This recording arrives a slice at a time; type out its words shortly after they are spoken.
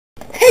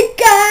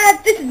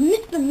is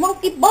Mr.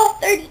 Monkey Ball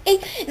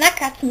 38, and I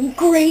got some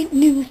great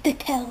news to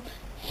tell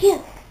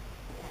you.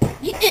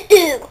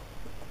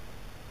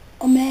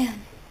 A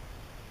man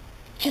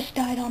just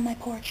died on my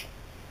porch.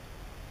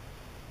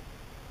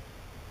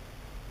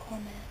 Poor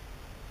man.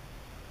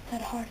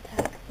 Had a heart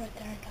attack right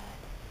there and died,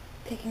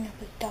 picking up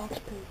his dog's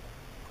poop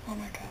on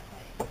our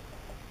driveway.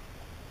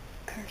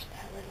 Curse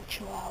that little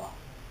chihuahua.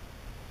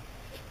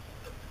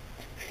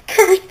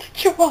 Curse the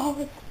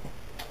chihuahuas.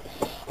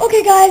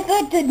 Okay guys,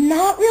 that did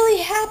not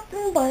really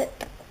happen,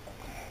 but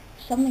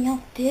something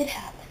else did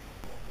happen.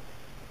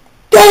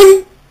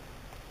 Dun!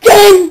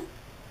 Dun!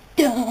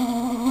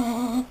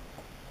 Dun!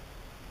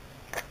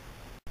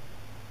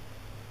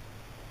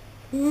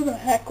 Who the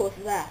heck was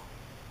that?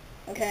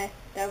 Okay,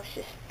 that was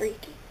just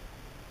freaky.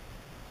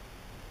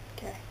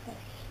 Okay, oh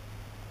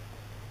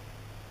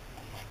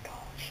my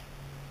gosh.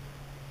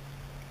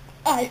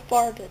 I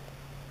farted.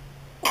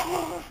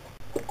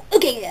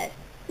 Okay guys,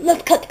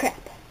 let's cut the crap.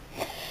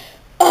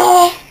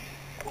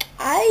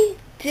 I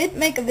did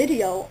make a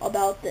video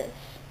about this,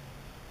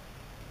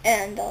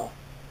 and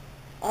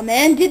a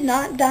man did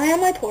not die on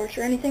my porch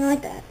or anything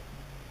like that,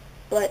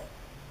 but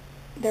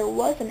there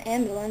was an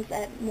ambulance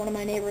at one of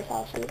my neighbor's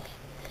houses,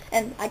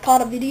 and I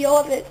caught a video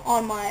of it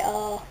on my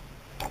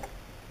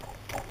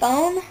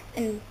phone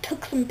and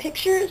took some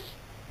pictures,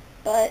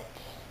 but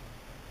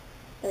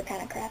they're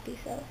kind of crappy,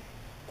 so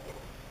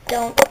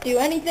don't do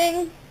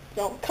anything,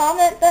 don't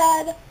comment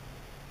bad,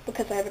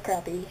 because I have a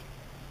crappy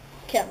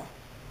camera.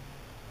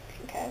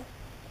 Okay?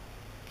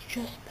 It's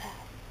just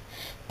bad.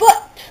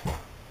 But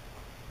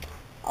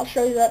I'll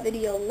show you that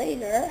video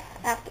later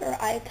after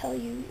I tell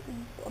you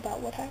about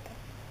what happened.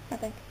 I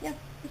think. Yeah,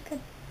 it's good.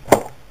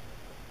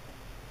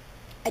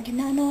 I do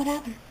not know what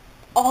happened.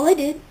 All I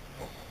did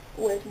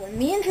was when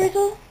me and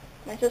Teresa,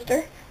 my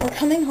sister, were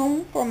coming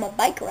home from a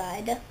bike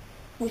ride,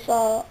 we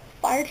saw a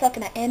fire truck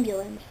and an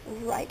ambulance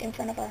right in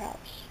front of our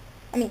house.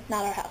 I mean,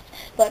 not our house,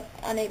 but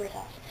our neighbor's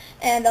house.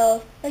 And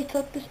they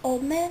took this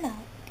old man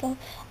out. So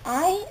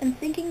I am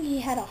thinking he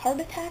had a heart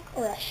attack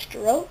or a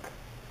stroke,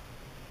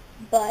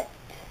 but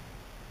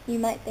you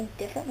might think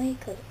differently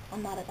because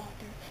I'm not a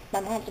doctor.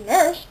 My mom's a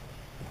nurse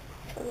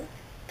for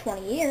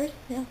 20 years.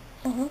 Yeah,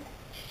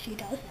 she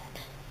does that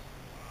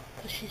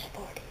because she's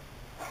 40.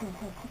 I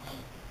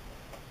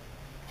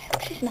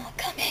hope she's not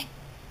coming.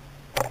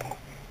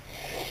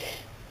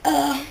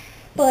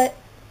 But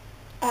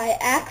I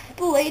asked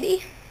the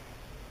lady,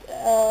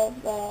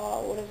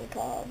 what is it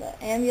called,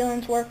 the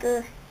ambulance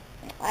worker.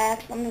 I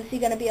asked them, is he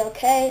going to be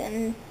okay,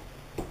 and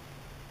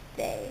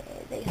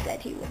they said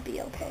he would be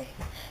okay.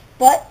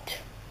 But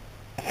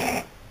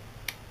I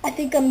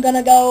think I'm going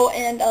to go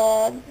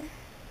and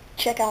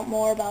check out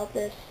more about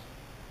this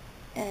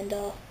and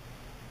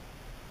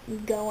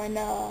go and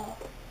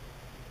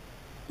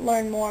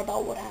learn more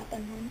about what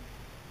happened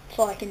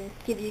so I can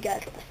give you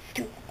guys the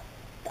scoop,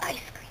 the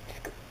ice cream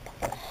scoop.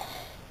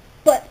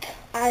 But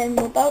I'm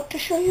about to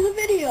show you the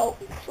video,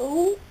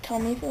 so tell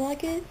me if you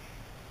like it,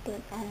 but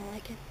I don't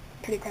like it.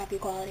 Pretty crappy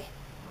quality.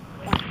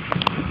 Bye.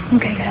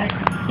 Okay guys.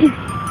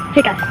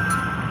 Hey guys.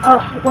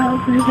 Oh, well,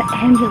 there's an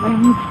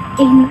ambulance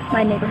in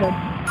my neighborhood.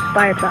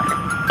 Fire truck.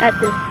 At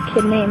this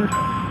kid named,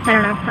 I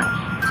don't know,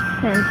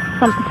 house. And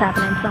something's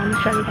happening, so I'm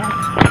gonna show you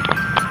guys.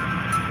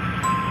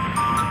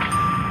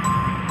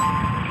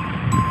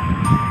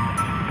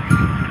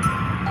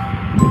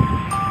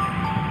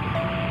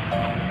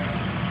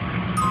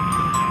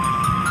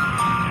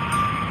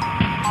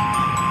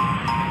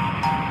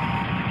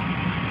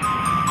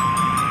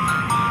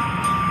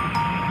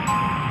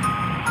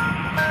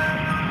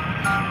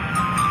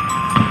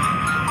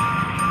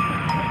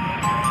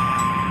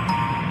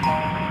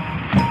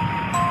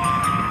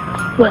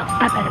 Well,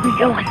 I better be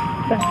going.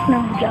 But no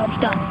job's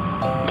done.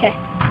 Okay.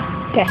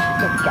 Okay,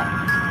 let's go.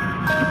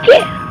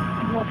 Yeah!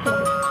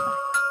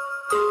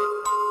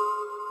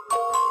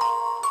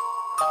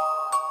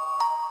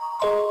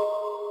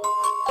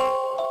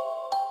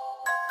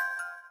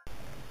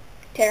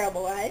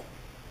 Terrible, right?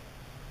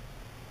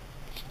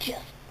 It's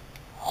just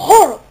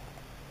horrible.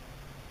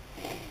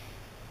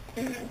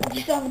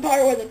 You saw the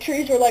part where the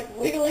trees were like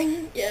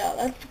wiggling? Yeah,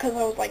 that's because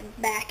I was like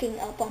backing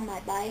up on my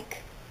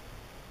bike.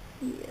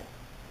 Yeah.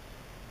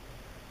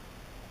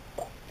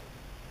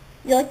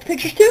 You like the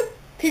pictures too?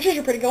 Pictures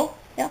are pretty cool.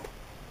 Yeah.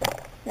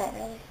 Not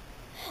really.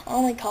 I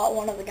only caught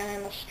one of the guy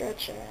on the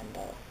stretcher and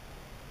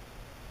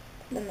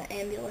then the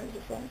ambulance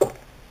is like,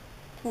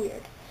 it's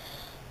weird.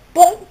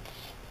 But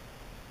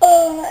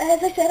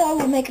as I said, I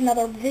will make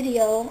another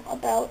video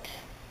about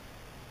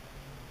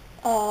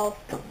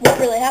what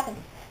really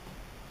happened.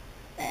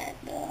 And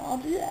I'll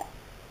do that.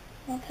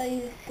 I'll tell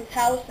you his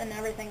house and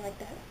everything like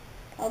that.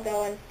 I'll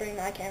go and bring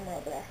my camera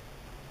over there.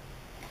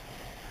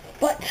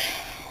 But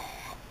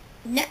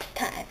next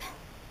time,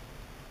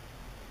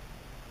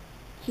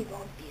 he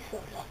won't be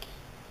so lucky.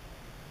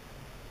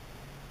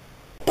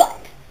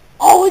 But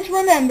always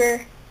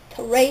remember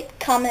to rate,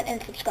 comment,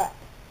 and subscribe.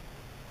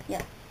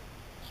 Yeah,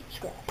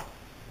 subscribe.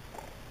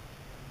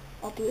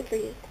 I'll do it for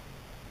you.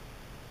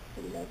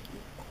 I love you.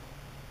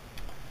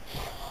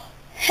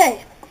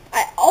 Hey,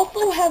 I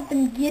also have have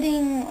been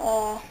getting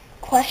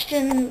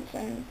questions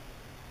and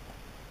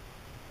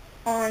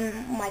on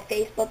my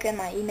Facebook and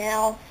my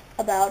email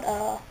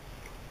about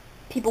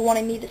people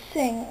wanting me to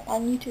sing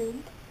on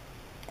YouTube.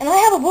 And I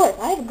have a voice.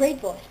 I have a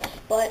great voice.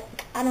 But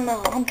I don't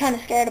know. I'm kind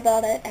of scared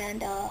about it,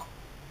 and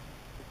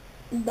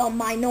the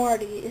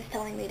minority is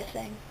telling me to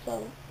sing.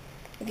 So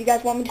if you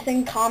guys want me to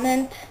sing,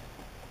 comment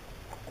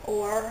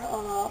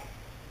or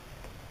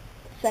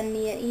send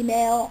me an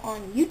email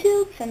on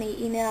YouTube, send me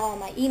an email on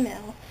my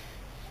email,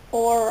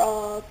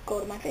 or go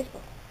to my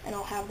Facebook, and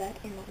I'll have that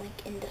in the link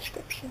in the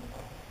description.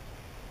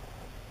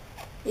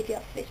 If you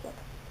have Facebook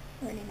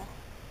or an email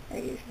or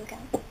a YouTube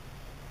account.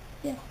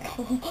 Yeah.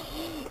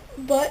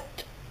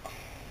 But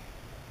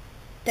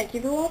thank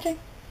you for watching.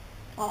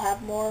 I'll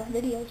have more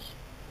videos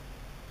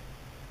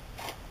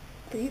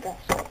for you guys.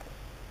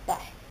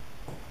 Bye.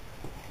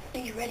 Are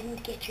you ready to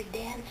get your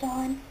dance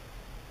on?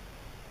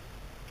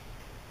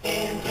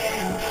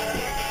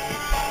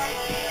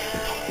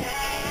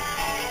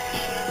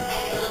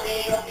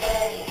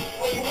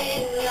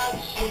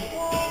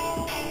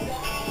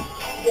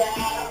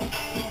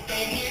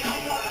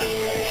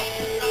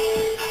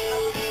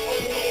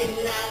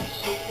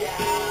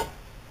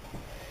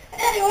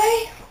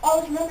 Anyway,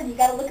 always remember you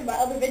gotta look at my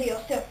other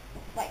videos too.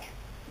 Like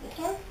this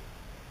one.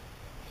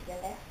 See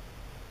that there?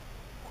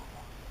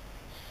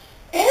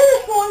 And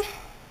this one.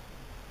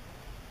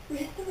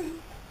 Raise the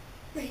roof.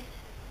 Raise it.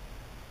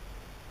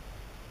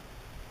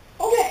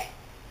 Okay.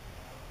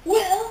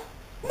 Well,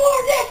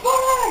 more dance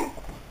party!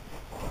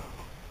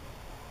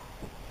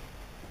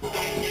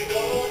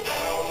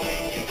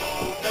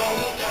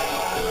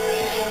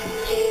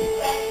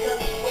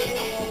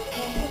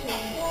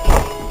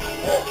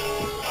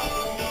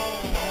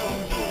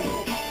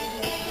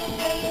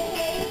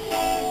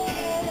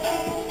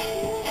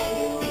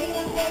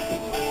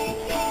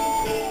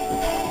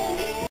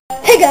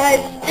 Hey guys,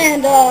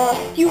 and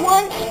if you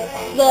want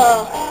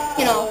the,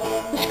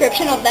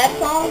 description of that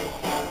song,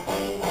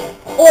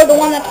 or the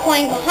one that's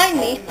playing behind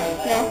me,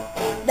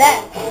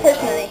 that,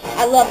 personally,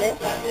 I love it.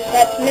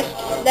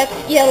 That's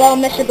ELO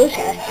Mr. Blue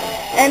Sky.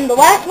 And the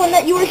last one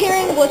that you were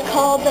hearing was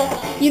called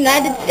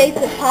United States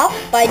of Pop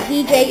by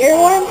DJ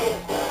Earworm.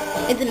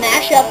 It's a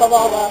mashup of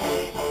all the,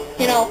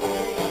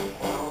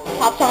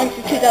 pop songs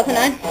from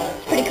 2009.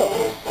 It's pretty cool.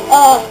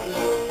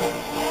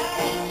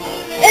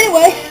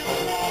 Anyway,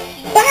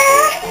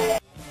 bye!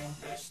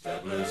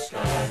 Mr. Blue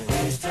Sky,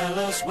 please tell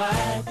us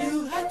why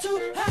you had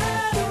to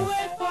hide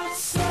away for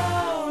so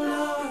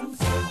long.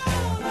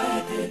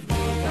 Where did we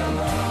go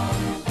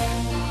wrong?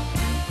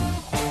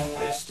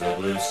 Mr.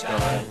 Blue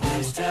Sky,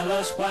 please tell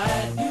us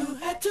why you